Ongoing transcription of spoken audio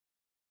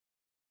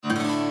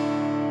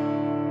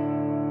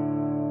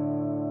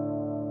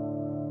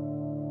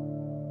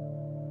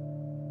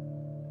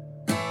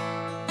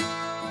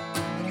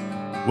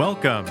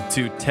Welcome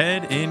to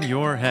TED in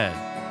Your Head,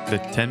 the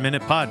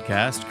 10-minute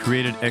podcast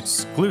created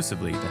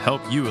exclusively to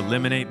help you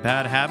eliminate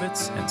bad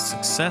habits and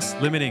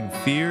success-limiting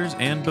fears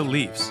and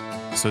beliefs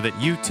so that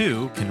you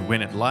too can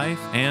win at life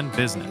and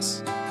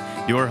business.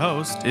 Your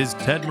host is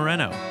Ted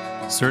Moreno,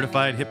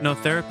 certified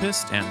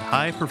hypnotherapist and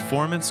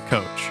high-performance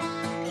coach.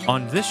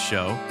 On this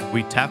show,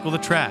 we tackle the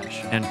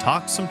trash and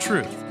talk some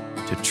truth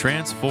to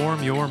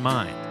transform your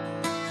mind.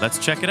 Let's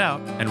check it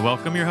out and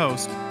welcome your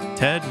host,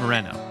 Ted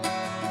Moreno.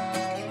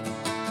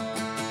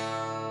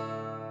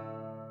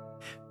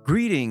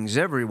 Greetings,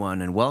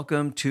 everyone, and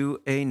welcome to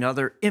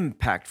another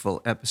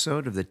impactful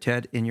episode of the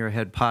TED in Your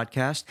Head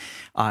podcast.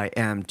 I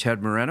am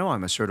Ted Moreno.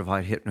 I'm a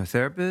certified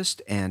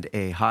hypnotherapist and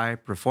a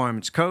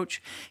high-performance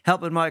coach,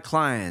 helping my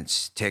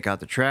clients take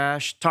out the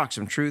trash, talk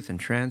some truth, and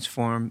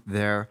transform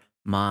their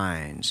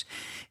minds.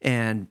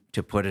 And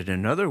to put it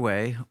another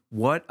way,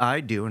 what I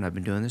do, and I've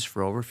been doing this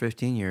for over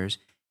 15 years,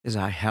 is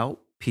I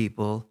help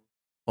people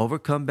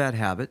overcome bad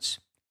habits,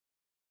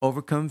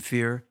 overcome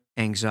fear,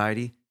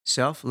 anxiety,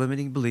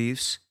 self-limiting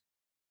beliefs,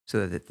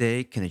 so that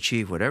they can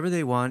achieve whatever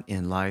they want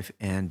in life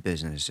and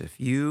business. If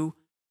you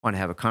want to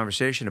have a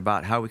conversation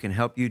about how we can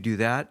help you do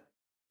that,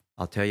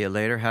 I'll tell you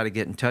later how to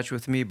get in touch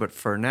with me. But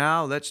for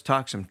now, let's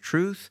talk some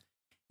truth.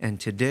 And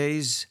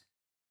today's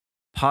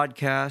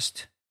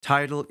podcast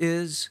title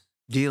is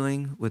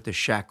Dealing with the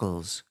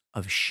Shackles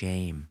of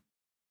Shame.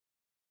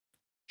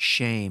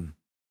 Shame.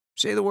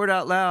 Say the word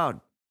out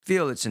loud.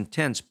 Feel its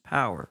intense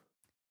power.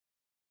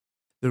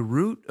 The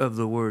root of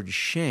the word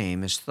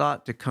shame is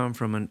thought to come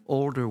from an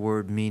older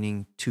word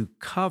meaning to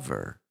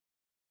cover,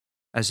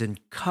 as in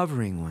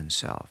covering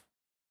oneself.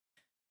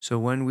 So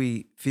when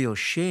we feel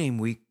shame,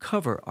 we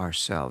cover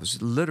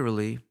ourselves,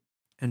 literally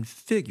and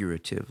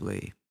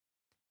figuratively.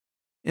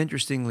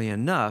 Interestingly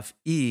enough,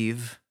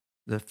 Eve,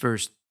 the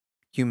first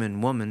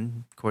human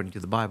woman, according to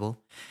the Bible,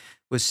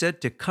 was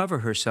said to cover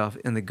herself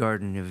in the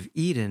Garden of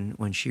Eden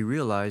when she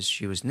realized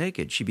she was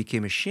naked. She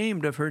became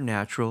ashamed of her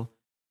natural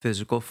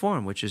physical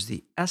form, which is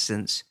the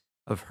essence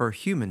of her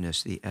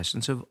humanness, the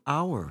essence of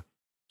our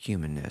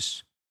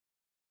humanness.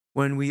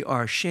 When we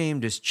are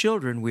shamed as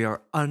children, we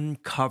are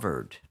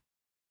uncovered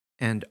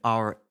and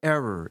our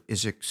error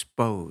is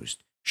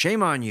exposed.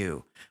 Shame on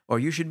you, or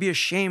you should be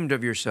ashamed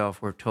of yourself,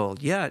 we're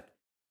told. Yet,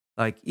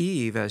 like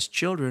Eve, as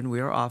children, we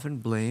are often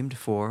blamed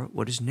for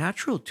what is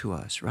natural to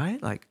us, right?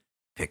 Like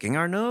picking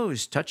our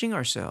nose, touching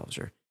ourselves,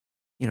 or,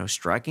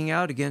 striking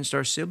out against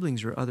our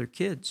siblings or other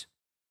kids.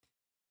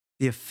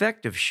 The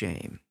effect of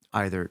shame,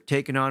 either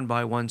taken on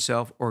by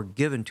oneself or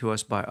given to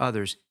us by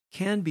others,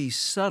 can be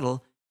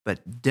subtle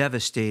but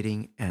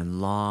devastating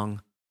and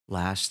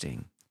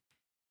long-lasting.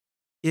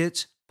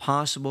 It's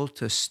possible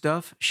to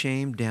stuff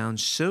shame down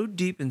so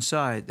deep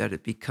inside that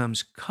it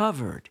becomes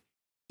covered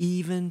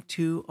even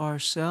to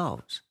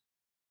ourselves.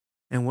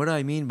 And what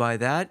I mean by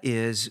that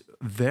is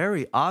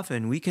very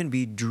often we can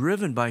be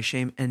driven by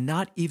shame and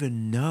not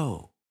even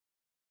know,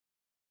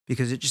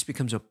 because it just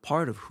becomes a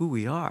part of who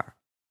we are.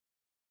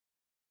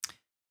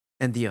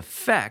 And the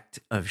effect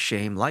of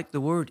shame, like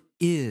the word,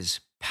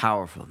 is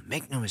powerful.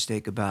 Make no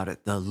mistake about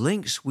it. The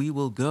lengths we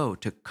will go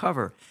to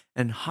cover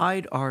and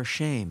hide our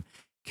shame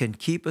can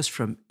keep us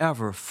from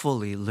ever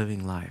fully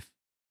living life.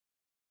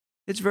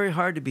 It's very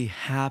hard to be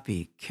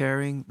happy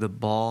carrying the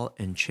ball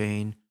and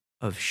chain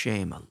of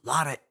shame. A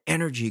lot of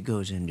energy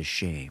goes into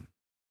shame,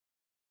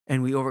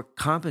 and we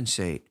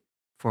overcompensate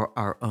for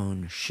our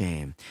own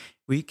shame.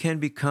 We can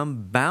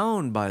become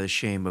bound by the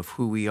shame of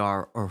who we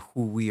are or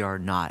who we are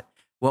not,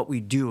 what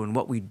we do and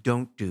what we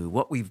don't do,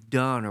 what we've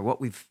done or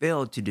what we've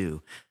failed to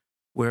do,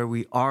 where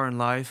we are in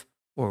life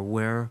or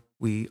where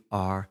we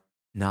are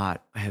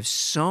not. I have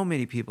so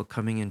many people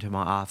coming into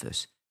my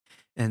office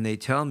and they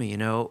tell me,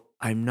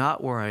 I'm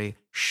not where I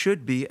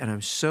should be and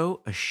I'm so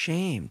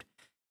ashamed,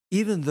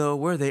 even though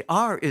where they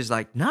are is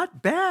like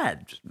not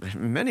bad.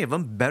 Many of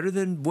them better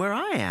than where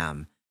I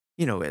am,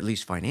 at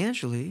least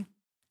financially.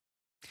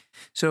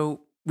 So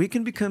we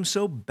can become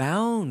so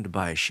bound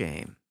by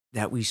shame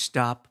that we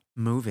stop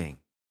moving.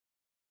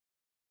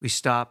 We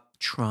stop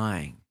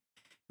trying.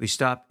 We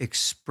stop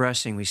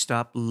expressing. We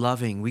stop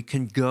loving. We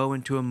can go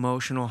into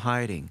emotional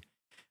hiding.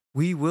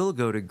 We will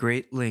go to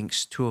great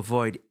lengths to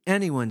avoid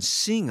anyone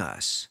seeing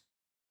us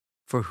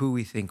for who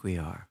we think we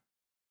are.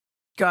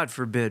 God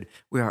forbid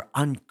we are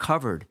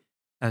uncovered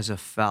as a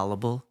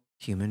fallible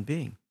human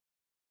being.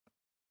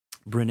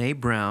 Brené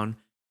Brown,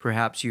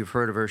 perhaps you've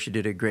heard of her. She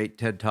did a great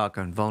TED Talk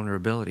on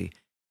vulnerability.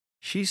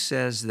 She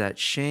says that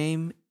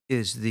shame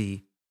is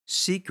the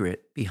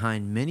secret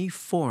behind many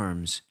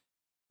forms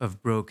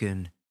of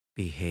broken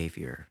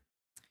behavior.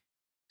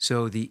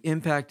 So the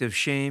impact of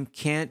shame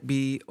can't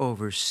be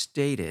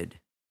overstated,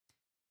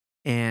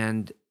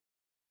 and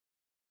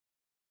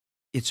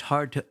it's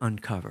hard to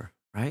uncover,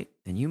 right?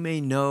 And you may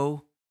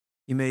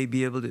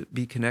be able to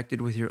be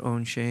connected with your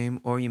own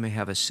shame, or you may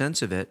have a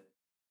sense of it.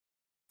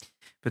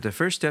 But the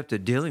first step to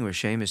dealing with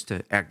shame is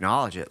to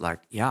acknowledge it.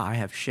 Like, yeah, I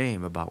have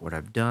shame about what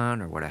I've done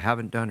or what I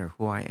haven't done or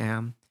who I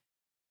am.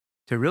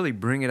 To really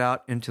bring it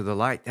out into the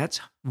light,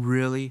 that's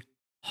really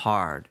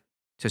hard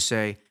to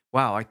say,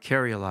 wow, I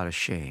carry a lot of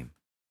shame.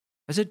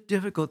 That's a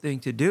difficult thing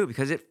to do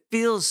because it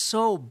feels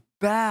so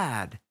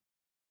bad.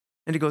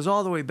 And it goes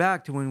all the way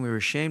back to when we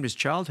were shamed as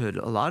childhood,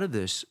 a lot of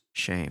this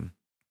shame.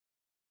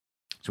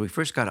 So we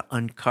first got to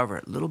uncover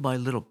it little by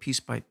little,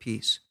 piece by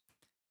piece.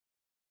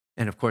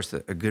 And of course,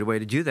 a good way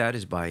to do that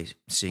is by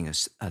seeing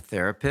a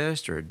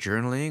therapist or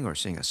journaling or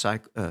seeing a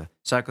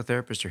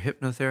psychotherapist or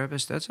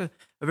hypnotherapist. That's a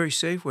very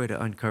safe way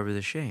to uncover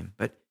the shame,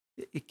 but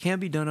it can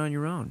be done on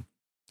your own.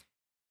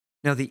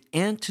 Now, the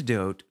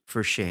antidote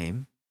for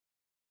shame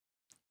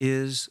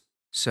is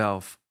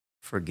self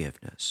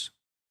forgiveness.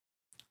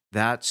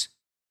 That's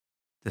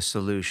the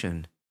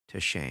solution to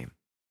shame.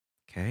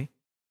 Okay?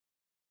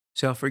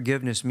 Self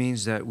forgiveness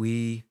means that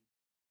we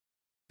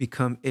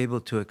become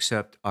able to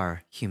accept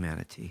our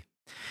humanity,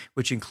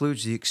 which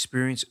includes the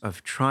experience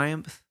of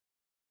triumph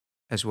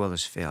as well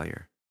as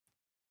failure.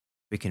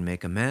 We can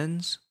make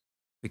amends,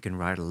 we can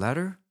write a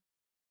letter,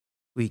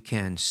 we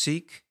can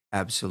seek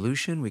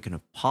absolution, we can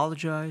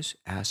apologize,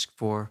 ask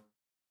for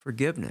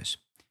forgiveness.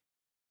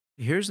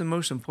 Here's the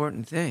most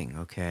important thing,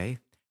 okay?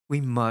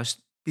 We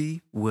must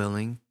be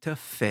willing to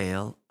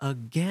fail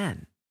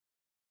again.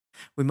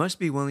 We must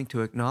be willing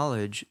to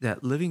acknowledge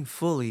that living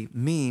fully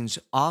means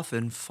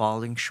often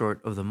falling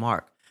short of the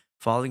mark.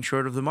 Falling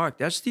short of the mark,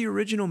 that's the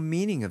original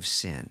meaning of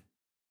sin.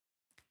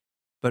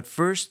 But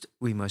first,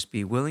 we must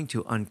be willing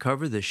to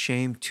uncover the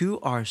shame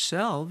to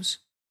ourselves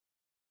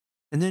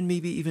and then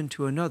maybe even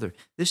to another.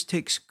 This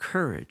takes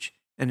courage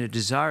and a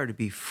desire to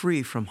be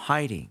free from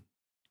hiding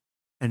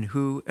and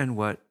who and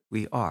what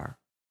we are.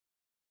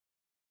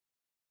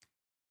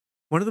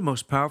 One of the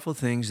most powerful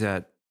things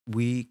that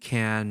we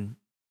can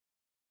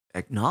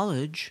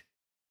acknowledge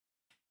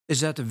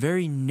is that the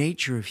very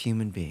nature of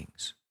human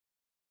beings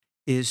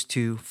is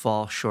to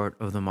fall short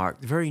of the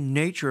mark. The very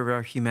nature of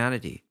our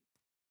humanity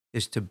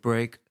is to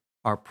break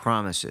our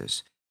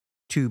promises,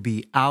 to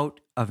be out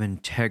of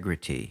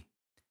integrity,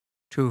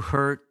 to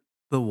hurt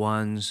the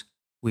ones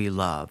we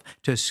love,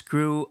 to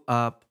screw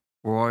up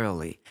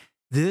royally.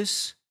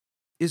 This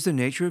is the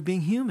nature of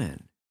being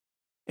human.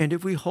 And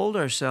if we hold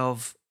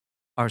ourselves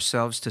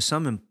to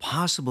some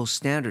impossible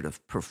standard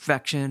of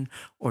perfection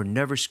or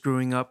never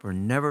screwing up or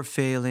never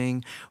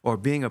failing or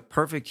being a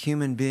perfect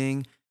human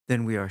being,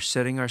 then we are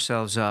setting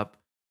ourselves up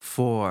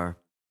for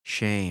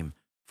shame,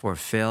 for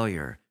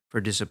failure, for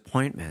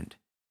disappointment.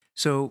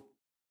 So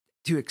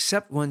to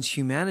accept one's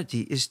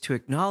humanity is to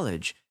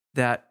acknowledge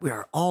that we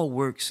are all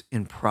works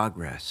in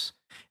progress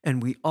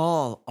and we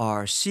all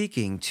are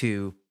seeking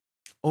to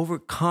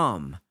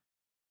overcome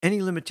any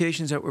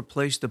limitations that were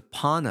placed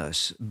upon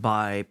us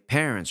by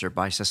parents or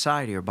by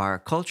society or by our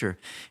culture.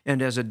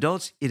 And as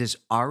adults, it is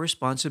our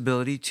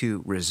responsibility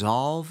to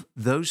resolve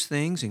those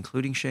things,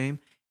 including shame,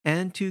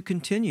 and to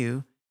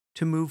continue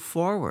to move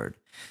forward.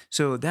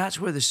 So that's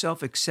where the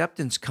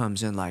self-acceptance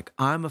comes in. Like,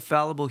 I'm a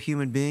fallible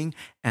human being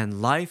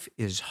and life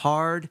is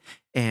hard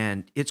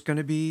and it's going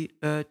to be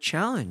a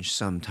challenge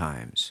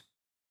sometimes.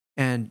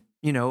 And,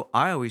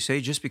 I always say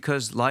just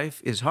because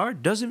life is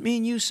hard doesn't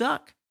mean you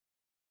suck.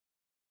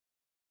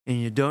 And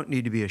you don't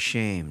need to be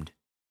ashamed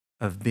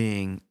of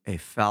being a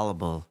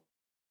fallible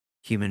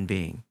human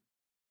being.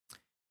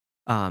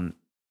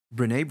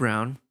 Brene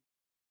Brown,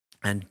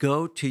 and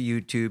go to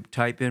YouTube,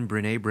 type in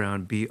Brene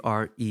Brown,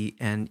 Brene,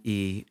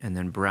 and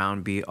then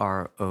Brown,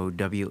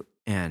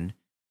 Brown.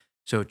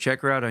 So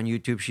check her out on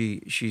YouTube.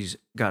 She's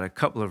got a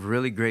couple of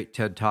really great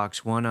TED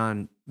Talks, one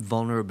on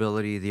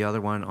vulnerability, the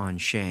other one on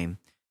shame.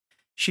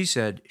 She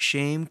said,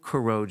 shame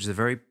corrodes the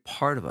very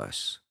part of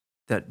us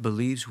that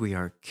believes we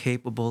are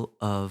capable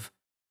of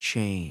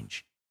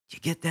change. You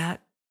get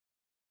that?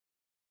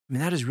 I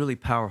mean, that is really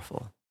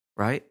powerful,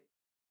 right?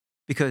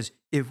 Because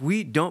if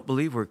we don't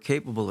believe we're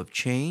capable of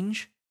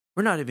change,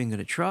 we're not even going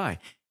to try.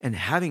 And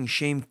having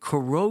shame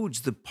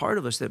corrodes the part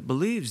of us that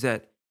believes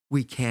that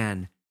we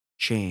can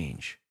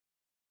change.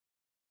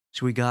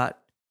 So we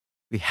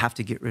have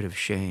to get rid of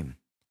shame.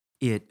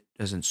 It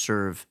doesn't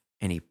serve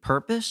any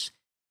purpose.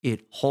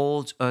 It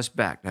holds us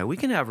back. Now, we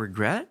can have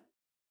regret.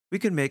 We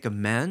can make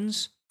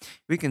amends.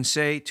 We can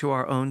say to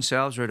our own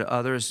selves or to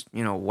others,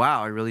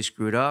 wow, I really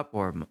screwed up,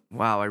 or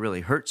wow, I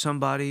really hurt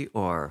somebody,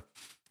 or,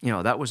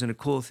 that wasn't a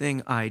cool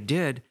thing I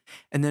did.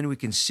 And then we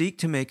can seek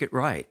to make it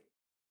right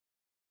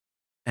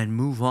and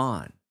move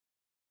on.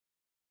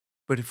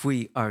 But if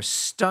we are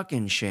stuck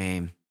in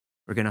shame,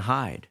 we're going to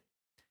hide.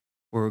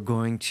 We're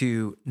going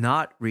to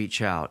not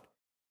reach out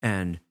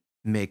and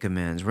make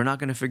amends. We're not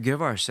going to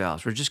forgive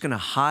ourselves. We're just going to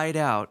hide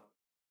out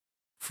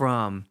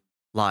from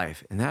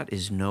life. And that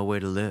is no way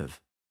to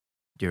live,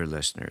 dear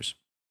listeners.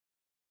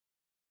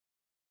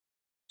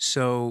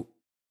 So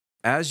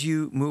as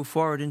you move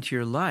forward into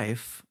your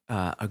life,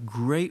 a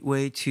great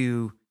way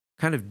to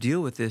kind of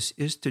deal with this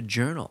is to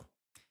journal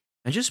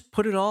and just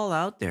put it all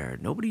out there.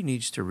 Nobody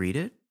needs to read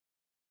it,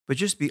 but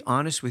just be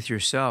honest with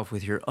yourself,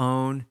 with your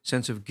own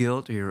sense of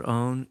guilt or your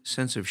own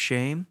sense of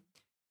shame.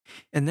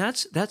 And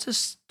that's a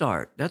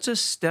start. That's a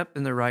step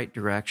in the right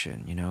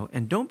direction,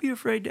 and don't be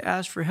afraid to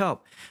ask for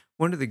help.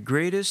 One of the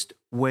greatest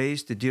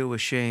ways to deal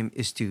with shame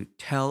is to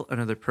tell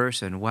another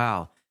person,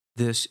 wow,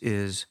 this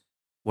is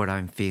what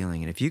I'm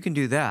feeling. And if you can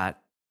do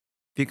that,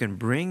 if you can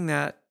bring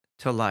that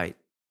to light,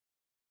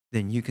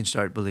 then you can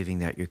start believing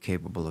that you're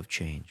capable of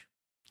change.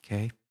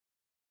 Okay?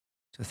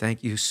 So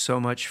thank you so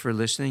much for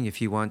listening.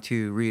 If you want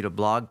to read a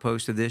blog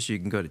post of this, you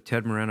can go to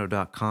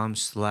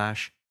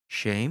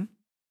tedmoreno.com/shame.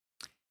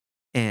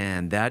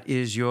 And that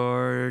is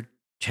your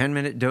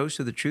 10-minute dose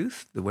of the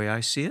truth, the way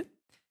I see it.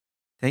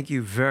 Thank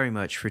you very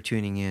much for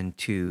tuning in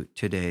to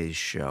today's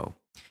show.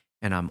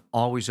 And I'm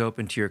always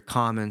open to your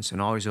comments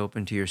and always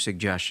open to your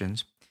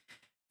suggestions.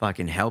 If I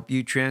can help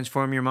you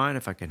transform your mind,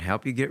 if I can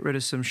help you get rid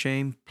of some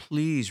shame,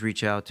 please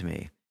reach out to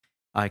me.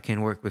 I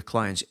can work with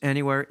clients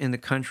anywhere in the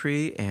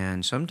country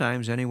and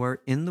sometimes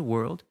anywhere in the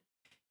world.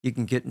 You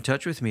can get in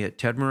touch with me at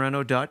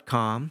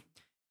tedmoreno.com.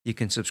 You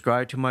can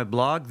subscribe to my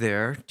blog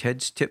there,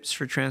 Ted's Tips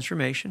for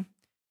Transformation.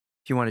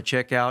 If you want to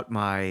check out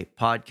my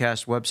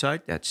podcast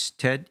website, that's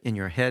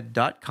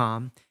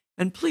tedinyourhead.com.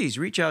 And please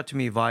reach out to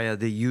me via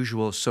the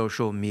usual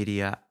social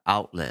media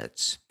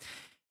outlets.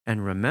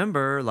 And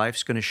remember,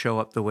 life's going to show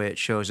up the way it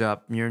shows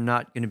up. You're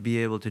not going to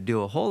be able to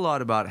do a whole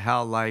lot about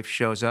how life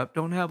shows up.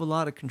 Don't have a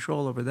lot of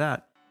control over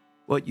that.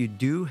 What you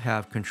do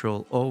have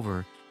control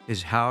over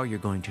is how you're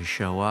going to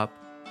show up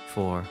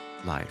for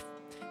life.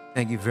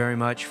 Thank you very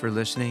much for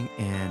listening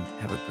and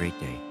have a great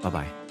day.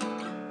 Bye-bye.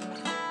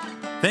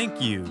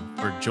 Thank you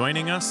for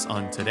joining us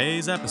on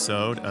today's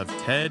episode of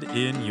TED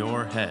in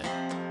Your Head.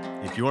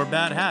 If your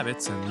bad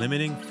habits and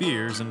limiting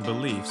fears and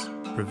beliefs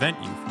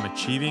prevent you from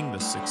achieving the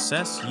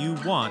success you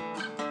want,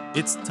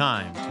 it's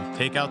time to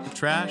take out the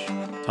trash,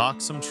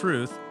 talk some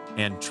truth,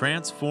 and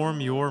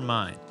transform your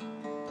mind.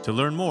 To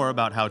learn more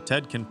about how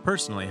TED can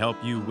personally help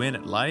you win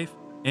at life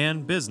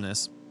and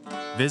business,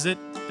 visit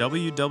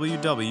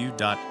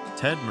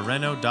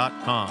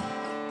www.tedmoreno.com.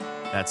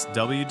 That's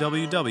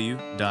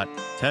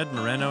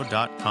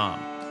www.tedmoreno.com.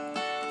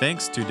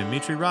 Thanks to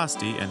Dimitri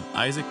Rosti and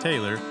Isaac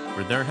Taylor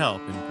for their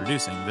help in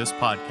producing this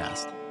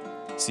podcast.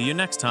 See you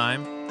next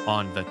time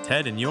on the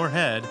TED in Your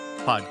Head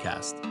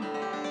podcast.